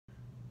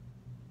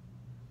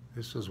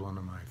This was one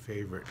of my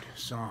favorite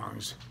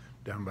songs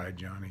done by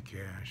Johnny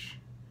Cash.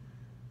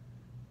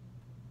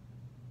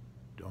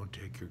 Don't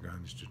take your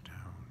guns to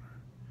town.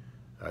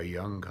 A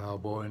young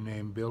cowboy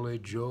named Billy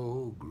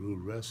Joe grew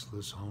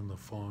restless on the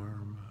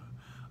farm.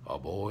 A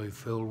boy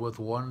filled with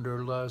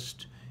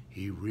wanderlust,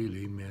 he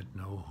really meant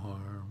no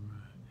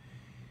harm.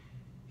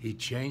 He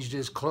changed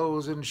his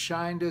clothes and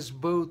shined his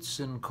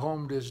boots and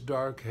combed his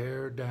dark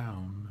hair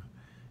down.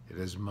 And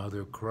his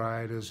mother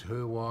cried as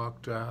he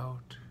walked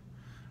out,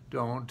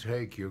 "Don't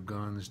take your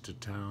guns to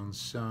town,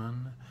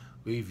 son.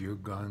 Leave your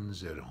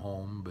guns at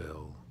home,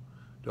 Bill.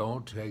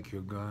 Don't take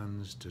your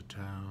guns to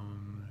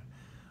town."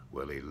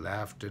 Well, he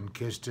laughed and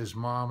kissed his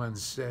mom and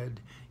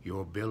said,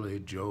 "Your Billy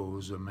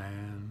Joe's a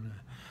man.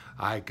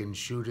 I can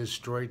shoot as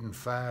straight and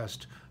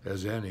fast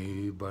as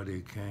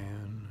anybody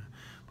can.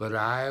 But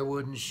I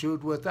wouldn't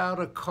shoot without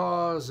a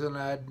cause, and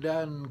I'd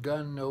done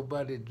gun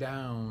nobody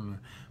down."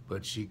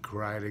 But she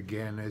cried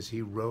again as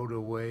he rode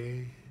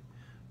away,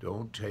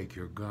 "Don't take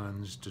your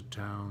guns to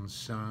town,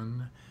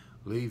 son.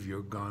 Leave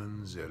your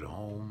guns at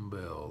home,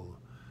 Bill.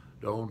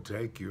 Don't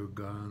take your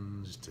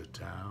guns to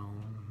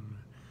town."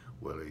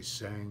 Well, he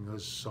sang a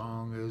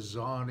song as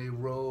on he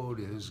rode,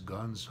 his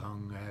guns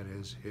hung at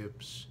his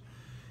hips.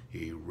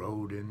 He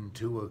rode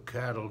into a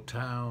cattle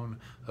town,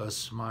 a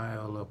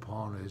smile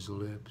upon his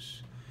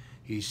lips.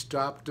 He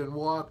stopped and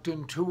walked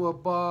into a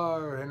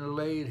bar and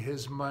laid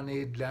his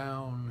money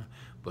down.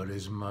 But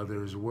his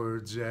mother's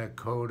words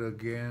echoed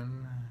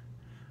again,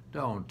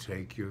 "Don't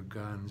take your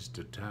guns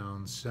to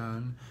town,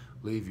 son.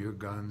 Leave your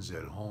guns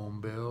at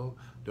home, Bill.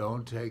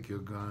 Don't take your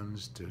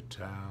guns to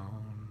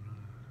town."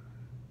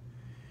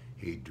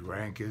 He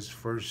drank his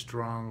first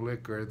strong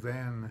liquor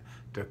then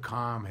to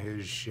calm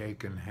his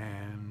shaken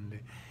hand.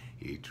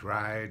 He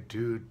tried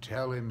to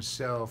tell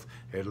himself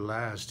at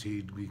last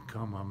he'd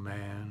become a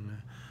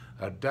man.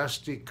 A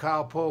dusty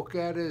cowpoke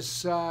at his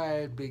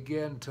side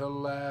began to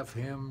laugh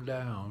him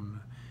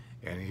down,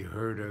 and he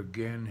heard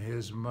again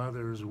his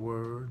mother's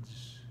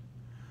words,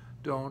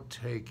 "Don't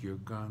take your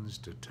guns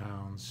to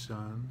town,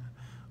 son.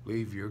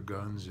 Leave your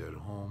guns at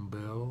home,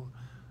 Bill.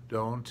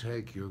 Don't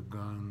take your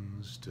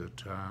guns to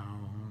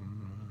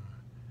town."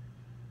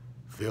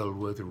 Filled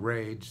with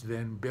rage,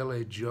 then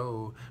Billy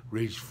Joe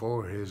reached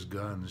for his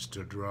guns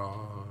to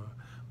draw.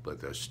 But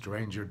the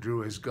stranger drew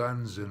his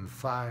guns and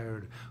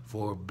fired,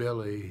 for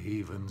Billy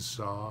even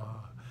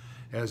saw.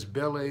 As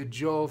Billy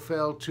Joe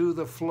fell to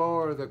the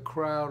floor, the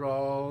crowd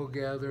all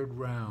gathered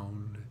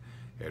round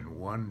and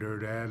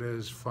wondered at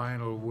his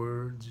final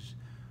words,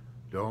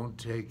 "Don't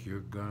take your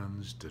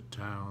guns to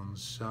town,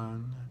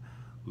 son.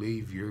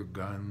 Leave your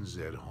guns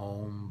at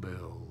home,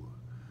 Bill.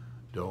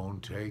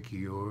 Don't take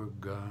your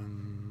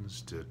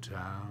guns to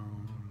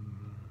town."